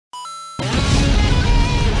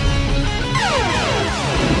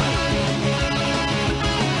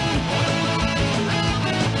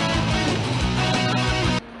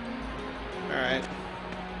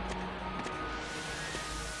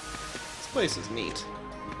place is neat.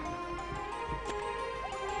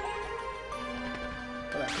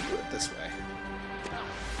 But I can do it this way.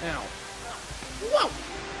 Ow. Whoa!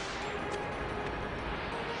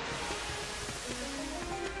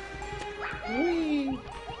 Whee!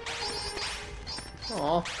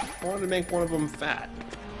 Aw, I wanted to make one of them fat.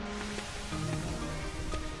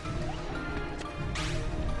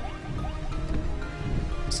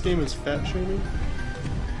 This game is fat shaming.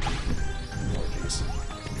 Oh jeez.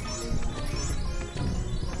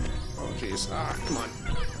 Oh jeez. Ah, come on.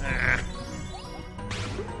 Ah.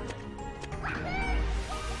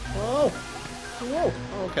 Oh! Whoa!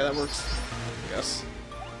 Oh, okay, that works. I guess.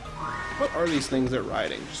 What are these things they're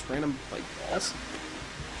riding? Just random, like, balls?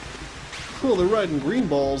 Cool, they're riding green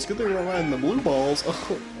balls. Good thing they're not riding the blue balls.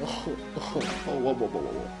 Oh, oh, oh, oh, whoa, whoa, whoa,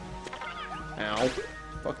 whoa. Ow.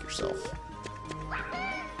 Fuck yourself.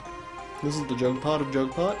 This is the Jugpot of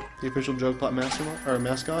Jugpot, the official Jugpot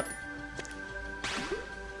mascot.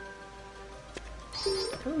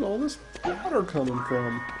 Where's all this water coming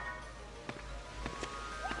from?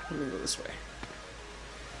 Let me go this way.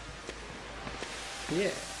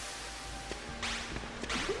 Yeah.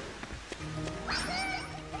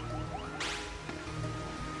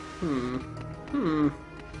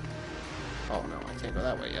 Oh no, I can't go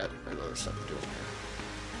that way yet. There's other stuff to do over here.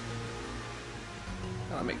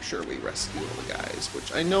 Gotta make sure we rescue all the guys,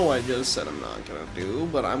 which I know I just said I'm not gonna do,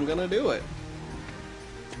 but I'm gonna do it.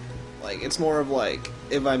 Like, it's more of like,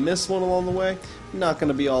 if I miss one along the way, I'm not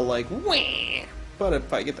gonna be all like, wah! But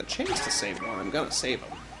if I get the chance to save one, I'm gonna save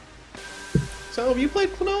them. So, have you played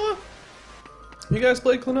Klonoa? You guys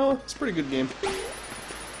played Klonoa? It's a pretty good game.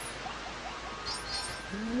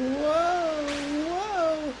 Whoa,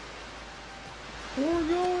 whoa! We're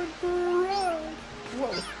going for a ride!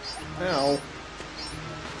 Whoa. Ow.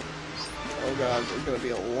 Oh god, there's gonna be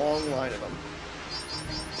a long line of them.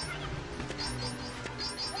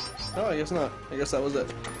 Oh, I guess not. I guess that was it.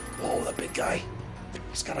 Whoa, that big guy.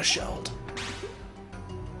 He's got a shield.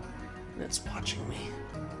 And it's watching me.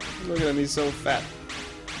 Look at him, he's so fat.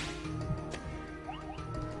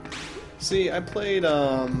 See, I played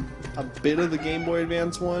a bit of the Game Boy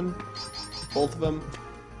Advance one. Both of them.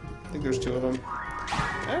 I think there's two of them.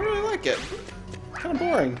 I don't really like it. Kind of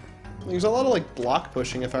boring. There's a lot of like block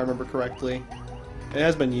pushing, if I remember correctly. It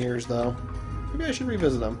has been years though. Maybe I should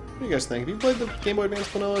revisit them. What do you guys think? Have you played the Game Boy Advance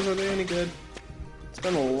Klonoas? Are they any good? It's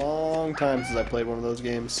been a long time since I played one of those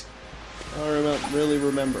games. I don't really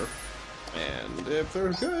remember. And if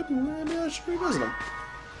they're good, maybe I should revisit them.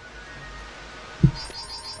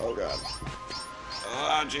 Oh god.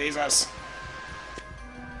 Oh Jesus.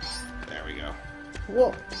 There we go.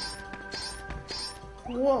 Whoa.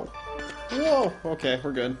 Whoa. Whoa. Okay,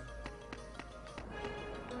 we're good.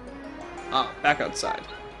 Ah, back outside.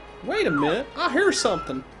 Wait a minute. I hear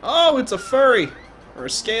something. Oh, it's a furry. Or a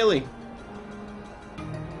scaly.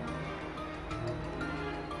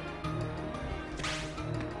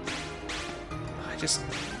 I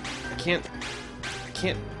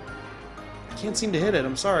can't seem to hit it.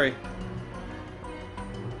 I'm sorry.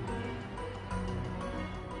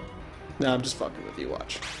 No, I'm just fucking with you.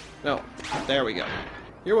 Watch. No. There we go.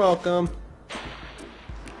 You're welcome.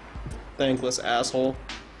 Thankless asshole.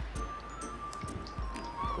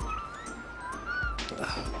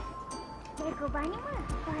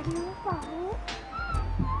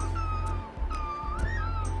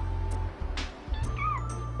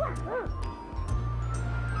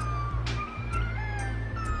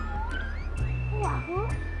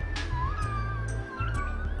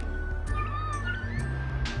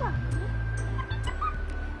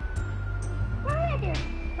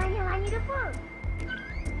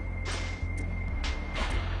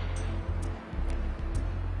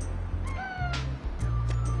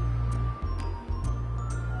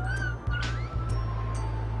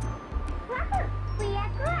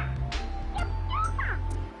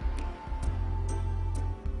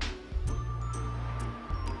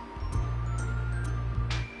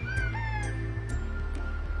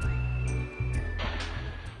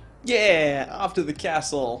 Yeah, off to the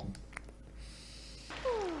castle.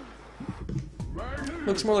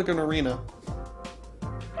 Looks more like an arena.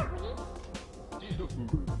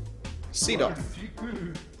 Sea-Dog.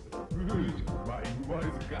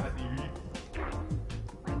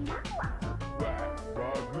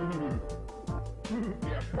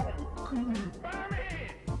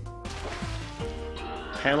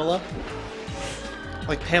 Pamela?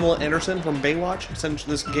 Like Pamela Anderson from Baywatch, since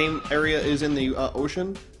this game area is in the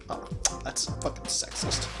ocean. Oh, that's fucking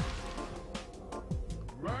sexist.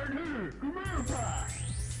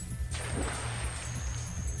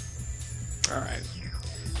 Alright.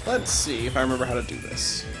 Let's see if I remember how to do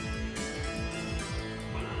this.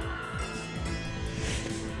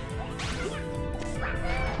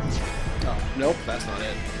 Nope, that's not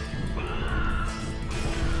it.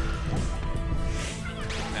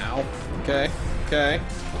 Ow. Okay, okay.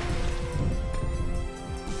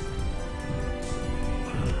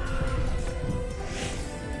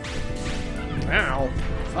 Ow.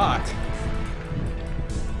 Fuck.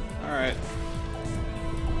 Alright.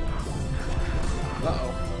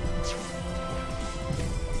 Uh-oh.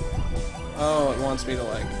 Oh, it wants me to,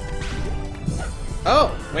 like...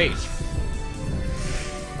 Oh, wait.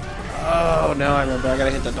 Oh, now I remember. I gotta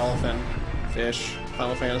hit the dolphin fish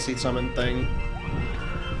Final Fantasy summon thing.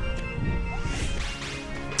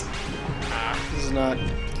 Ah, this is not...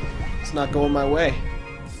 It's not going my way.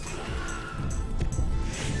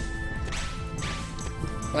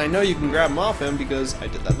 I know you can grab him off him because I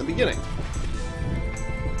did that in the beginning.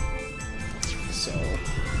 So...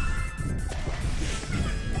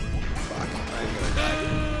 Fuck, I'm gonna die.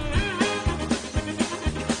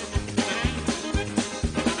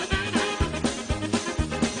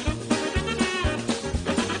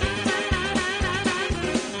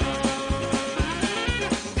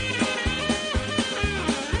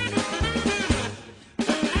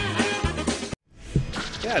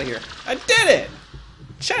 Get out of here. I did it!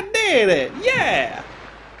 I did it! Yeah!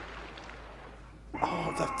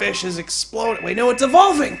 Oh, the fish is exploding. Wait, no, it's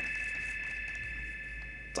evolving!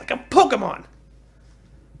 It's like a Pokemon!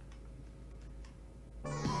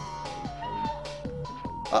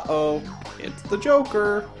 Uh-oh. It's the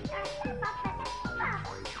Joker.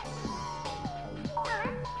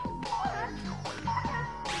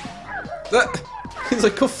 He's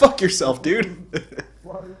like, go fuck yourself, dude.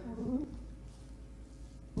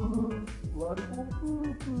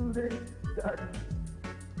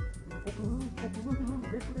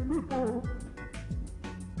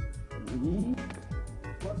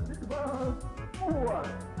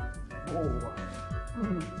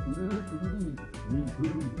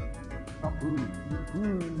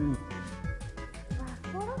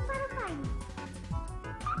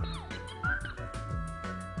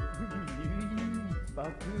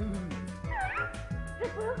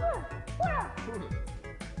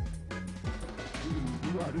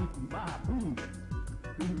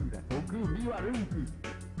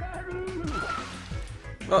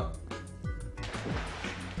 Oh.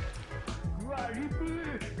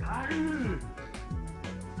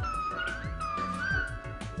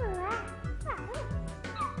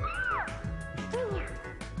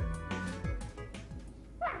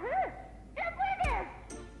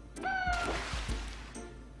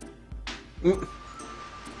 Mm.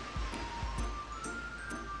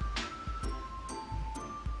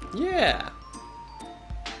 Yeah.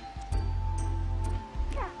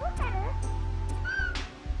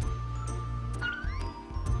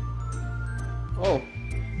 Oh.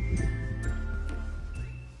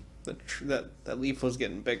 That leaf was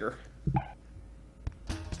getting bigger.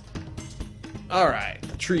 Alright,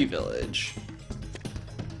 the tree village.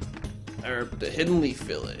 Or the hidden leaf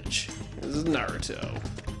village. This is Naruto.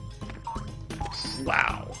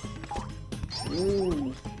 Wow.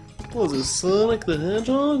 Ooh. What is this, Sonic the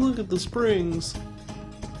Hedgehog? Look at the springs.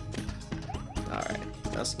 Alright,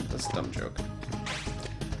 that's a dumb joke.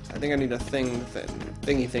 I think I need a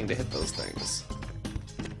thingy thing to hit those things.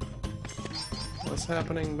 What's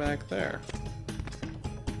happening back there?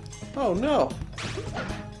 Oh no!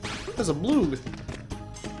 There's a blue.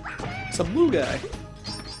 It's a blue guy.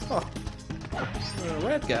 Oh, a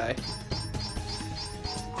red guy.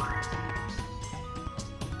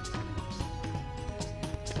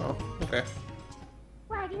 Oh, okay.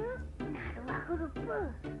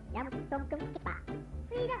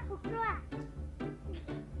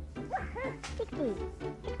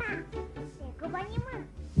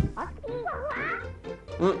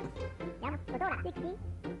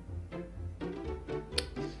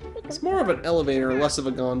 It's more of an elevator, less of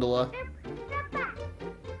a gondola.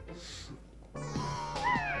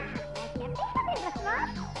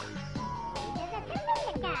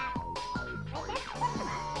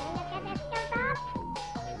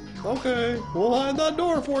 Okay, we'll hide that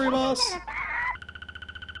door for you, boss.